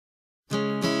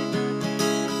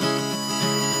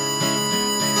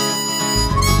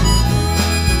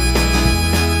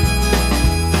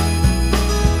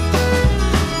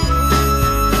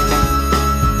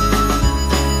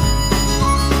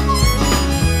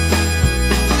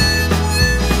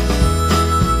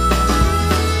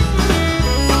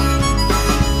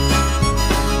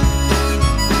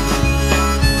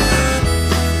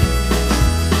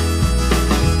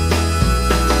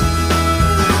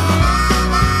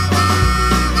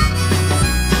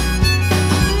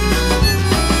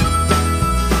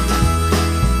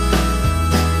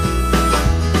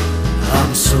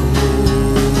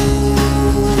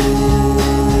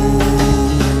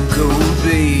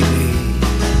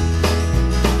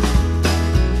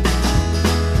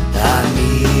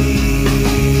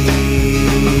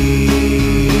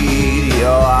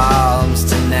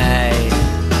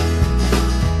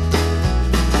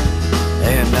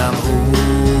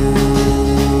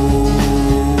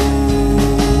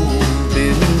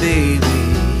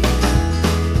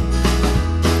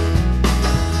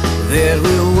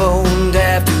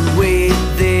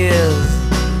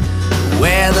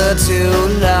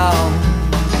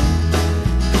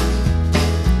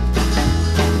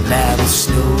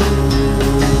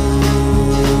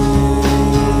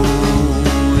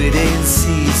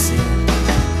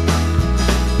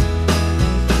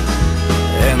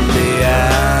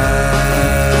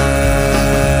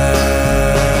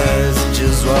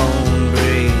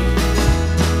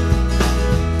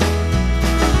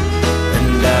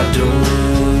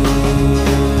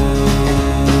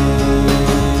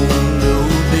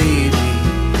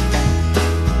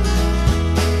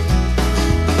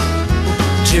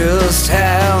just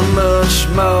how much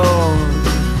more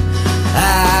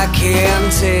I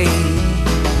can take.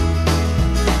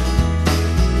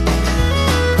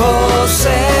 Poor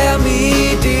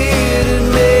Sammy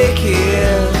didn't make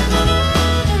it.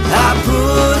 I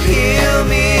put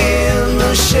him in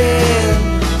the shed,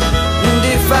 and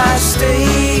if I stay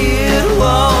it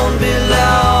won't be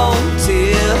long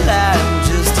till I'm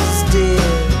just as dead.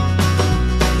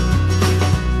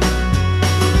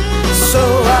 So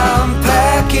I'm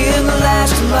packing the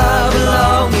last of my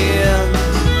belongings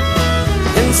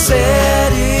and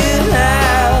setting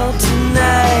out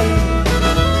tonight.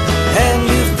 And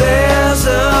if there's a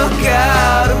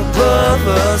God above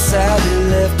us, I'll be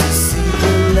left to see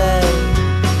the light.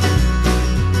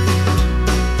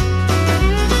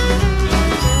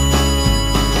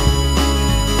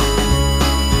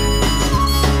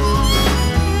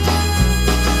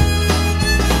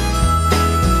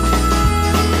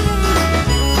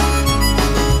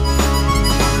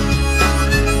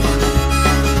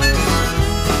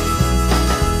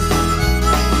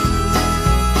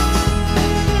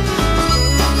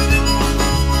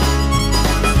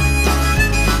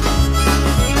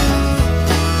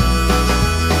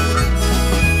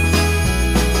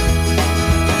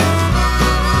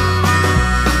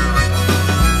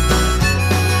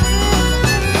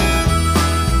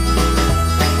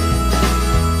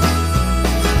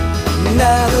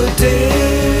 Now the devil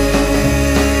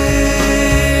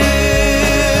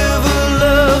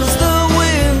loves the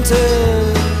winter.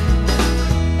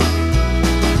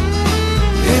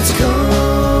 It's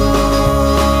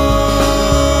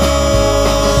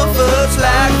comforts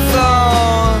like a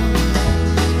thorn.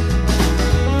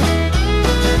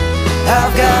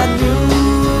 I've got news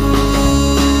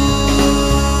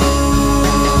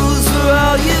for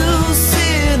all you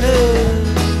sinners.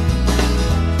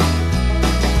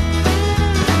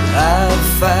 I've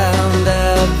found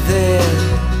out that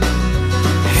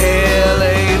hell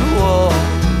ain't warm.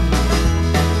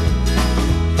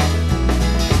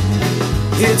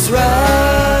 It's right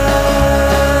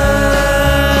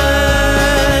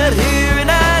here in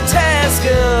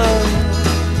Itasca,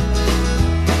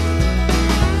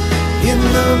 in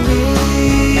the middle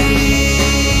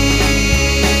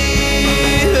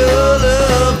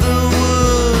of the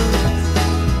woods.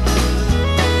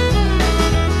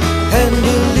 And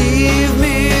believe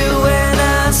me,